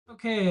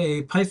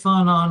Okay,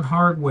 Python on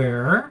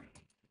hardware.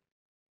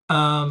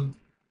 Um,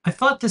 I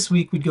thought this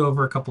week we'd go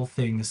over a couple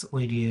things,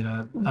 Lady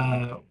Ada.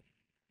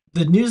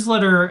 The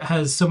newsletter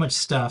has so much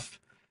stuff,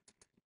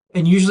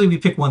 and usually we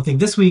pick one thing.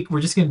 This week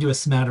we're just going to do a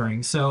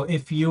smattering. So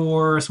if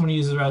you're someone who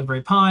uses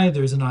Raspberry Pi,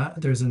 there's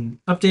an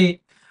update.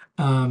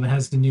 It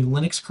has the new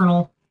Linux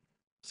kernel,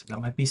 so that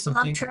might be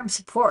something. Long-term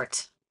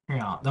support.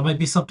 Yeah, that might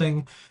be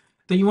something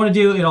that you want to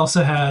do. It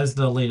also has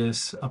the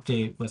latest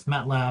update with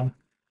MATLAB.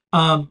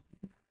 Um,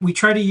 we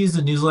try to use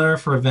the newsletter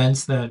for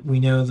events that we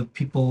know the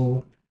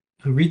people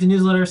who read the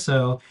newsletter.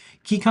 So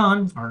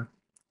KeyCon or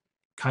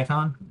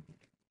KaiCon,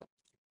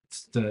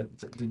 it's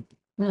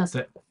Yes.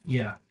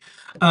 yeah.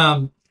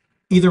 Um,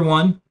 Either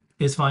one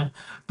is fine,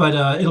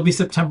 but it'll be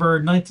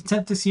September 9th to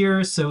 10th this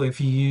year. So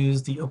if you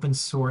use the open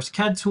source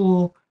CAD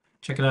tool,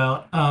 check it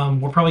out.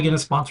 We're probably going to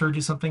sponsor or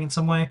do something in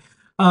some way.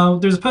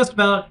 There's a post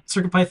about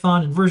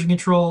CircuitPython and version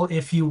control.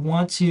 If you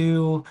want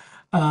to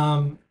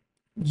um,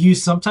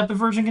 use some type of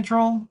version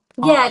control,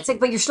 Yeah, it's like,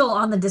 but you're still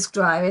on the disk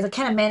drive. It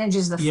kind of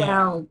manages the yeah.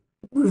 file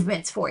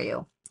movements for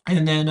you.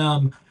 And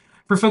then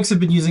for folks who've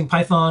been using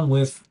Python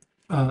with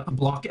a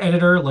block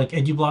editor like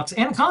EduBlocks,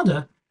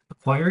 Anaconda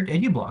acquired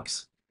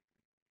EduBlocks.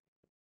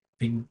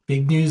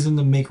 Big news in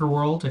the maker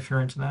world if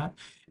you're into that.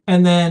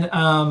 And then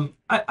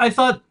I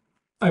thought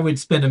I would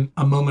spend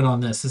a moment on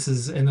this.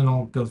 And then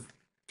I'll go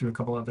through a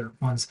couple other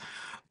ones.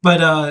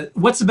 But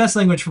what's the best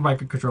language for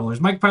microcontrollers?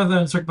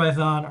 MicroPython,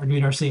 CircuitPython,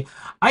 Arduino RC.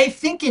 I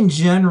think in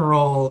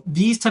general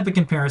these type of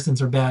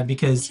comparisons are bad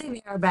because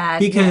They are bad.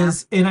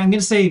 because and I'm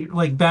gonna say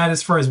like bad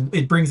as far as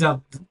it brings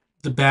out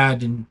the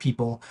bad in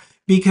people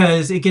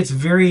because it gets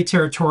very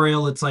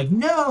territorial. It's like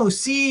no,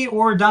 see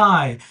or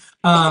die.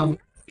 Yeah. Um,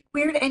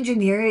 Weird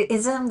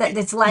engineerism that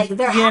it's like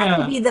there has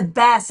to yeah, be the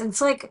best.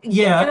 It's like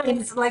yeah,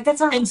 it's like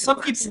that's not how and it some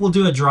works. people will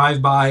do a drive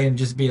by and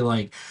just be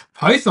like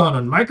Python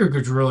on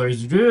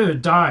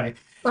microcontrollers, die.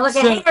 Or like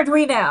a So hey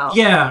Arduino.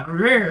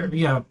 yeah,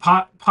 yeah,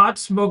 pot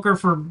smoker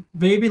for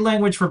baby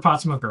language for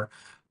pot smoker,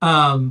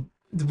 um,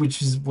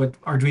 which is what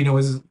Arduino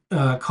was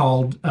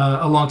called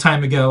a long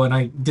time ago. And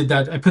I did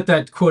that. I put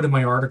that quote in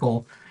my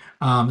article,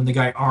 and the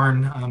guy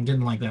Arn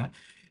didn't like that.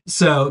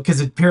 So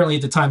because apparently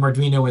at the time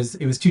Arduino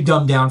was too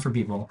dumbed down for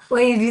people.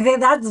 Well, if you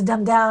think that's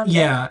dumbed down,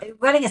 Yeah,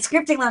 running a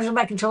scripting language on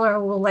my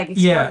controller will like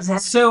explode yeah. his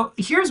head. So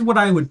here's what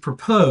I would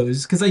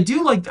propose because I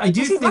do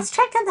Actually, think let's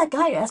track down that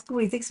guy. Ask him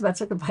what he thinks about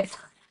CircuitPython.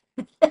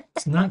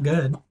 it's not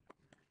good.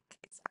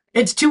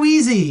 It's too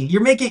easy.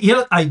 You're making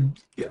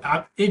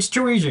it's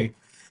too easy.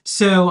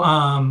 So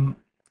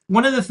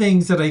one of the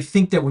things that I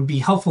think that would be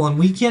helpful, and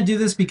we can't do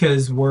this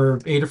because we're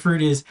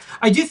Adafruit, is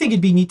I do think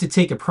it'd be neat to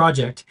take a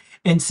project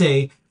and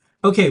say,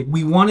 okay,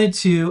 we wanted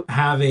to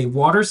have a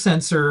water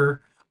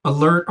sensor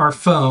alert our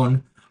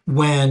phone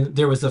when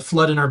there was a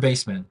flood in our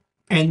basement.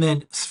 And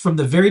then from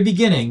the very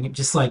beginning,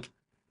 just like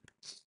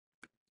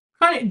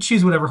kind of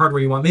choose whatever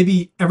hardware you want.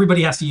 Maybe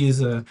everybody has to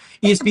use a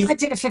ESP.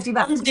 Budget of $50.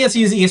 Everybody has to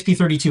use the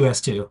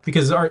ESP32S2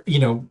 because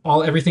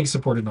everything's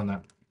supported on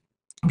that.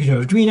 You can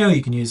use Arduino,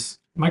 you can use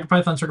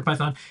MicroPython,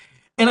 CircuitPython,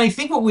 and I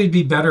think what would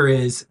be better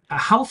is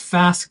how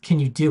fast can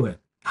you do it?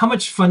 How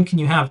much fun can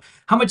you have?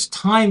 How much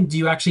time do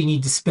you actually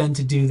need to spend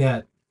to do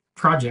that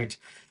project?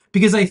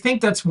 Because I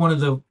think that's one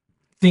of the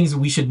things that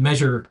we should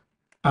measure.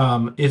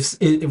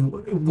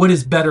 What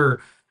is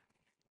better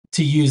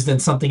to use than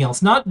something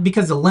else. Not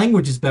because the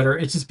language is better,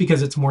 it's just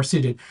because it's more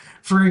suited.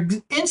 For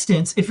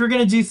instance, if you're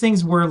going to do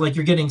things where like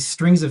you're getting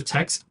strings of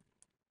text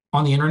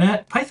on the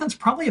internet, Python's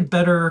probably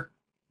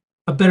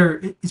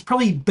it's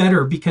probably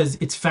better because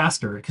it's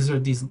faster because there are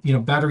these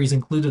batteries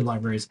included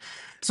libraries.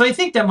 So I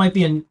think that might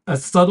be a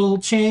subtle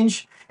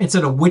change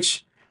instead of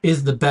which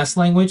is the best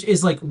language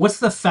is like what's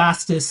the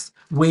fastest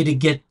way to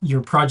get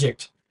your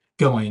project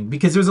going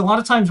because there's a lot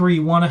of times where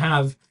you want to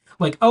have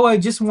like, oh, I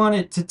just want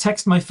it to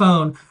text my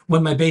phone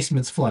when my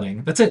basement's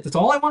flooding. That's it. That's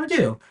all I want to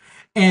do.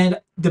 And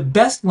the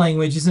best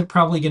language isn't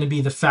probably going to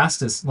be the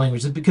fastest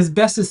language because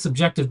best is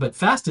subjective, but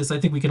fastest, I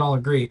think we can all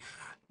agree.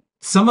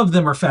 Some of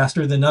them are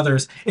faster than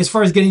others as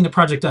far as getting the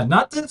project done.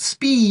 Not the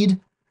speed,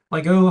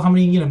 like, oh, how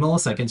many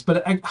milliseconds,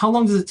 but how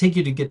long does it take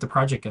you to get the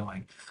project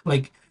going?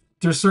 Like,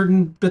 there's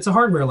certain bits of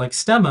hardware like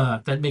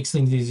Stemma that makes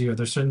things easier.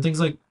 There's certain things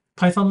like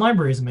Python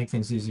libraries that make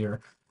things easier.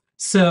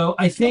 So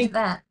I think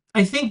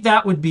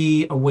that would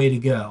be a way to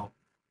go.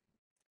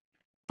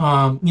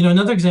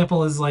 Another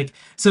example is like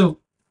so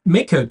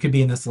MakeCode could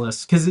be in this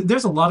list because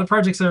there's a lot of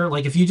projects that are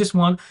like if you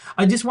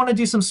I just want to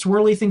do some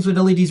swirly things with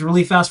LEDs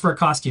really fast for a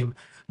costume.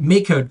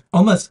 MakeCode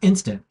almost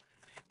instant.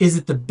 Is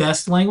it the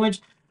best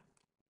language?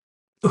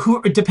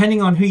 Who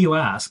depending on who you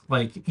ask,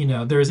 like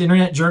there's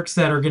internet jerks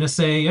that are gonna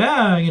say,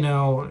 yeah,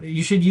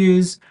 you should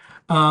use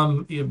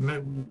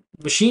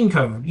machine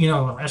code,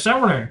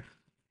 assembler,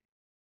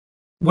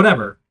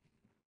 whatever.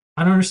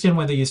 I don't understand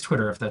why they use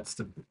Twitter if that's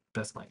the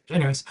best language.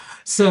 Anyways,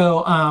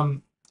 so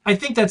I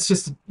think that's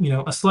just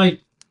a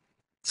slight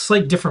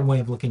different way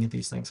of looking at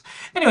these things.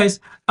 Anyways,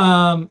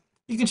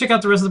 you can check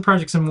out the rest of the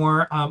projects and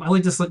more. I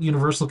like this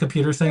universal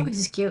computer thing. Which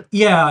is cute.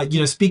 Yeah,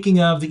 speaking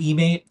of the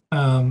eMate,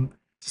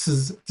 This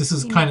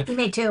is kind of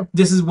Me too.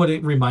 this is what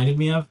it reminded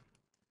me of.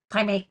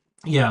 Primate.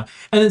 Yeah,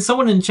 and then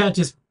someone in the chat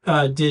just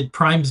did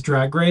Prime's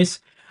Drag Race.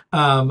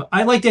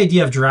 I like the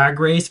idea of Drag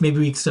Race. Maybe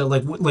we could say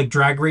like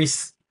Drag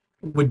Race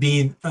would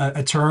be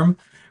a term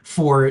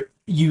for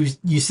you.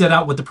 You set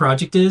out what the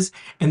project is,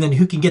 and then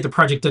who can get the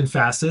project done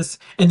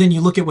fastest, and then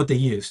you look at what they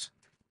used.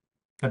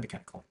 That'd be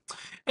kind of cool.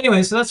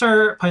 Anyway, so that's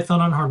our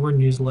Python on Hardware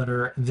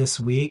newsletter this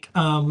week.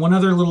 One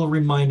other little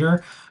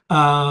reminder.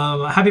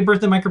 Happy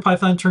birthday,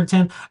 MicroPython turned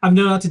 10. I've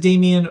known out to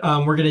Damien.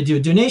 We're going to do a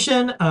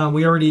donation.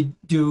 We already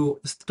do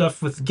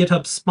stuff with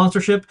GitHub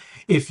sponsorship.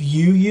 If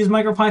you use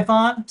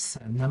MicroPython,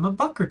 send them a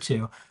buck or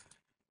two.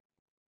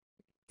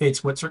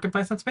 It's what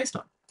CircuitPython's based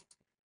on.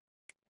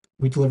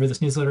 We deliver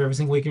this newsletter every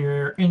single week in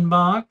your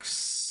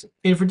inbox.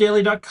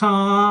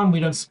 Infordaily.com. We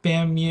don't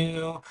spam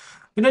you.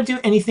 We don't do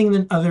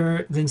anything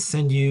other than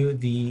send you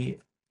the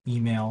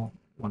email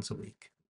once a week.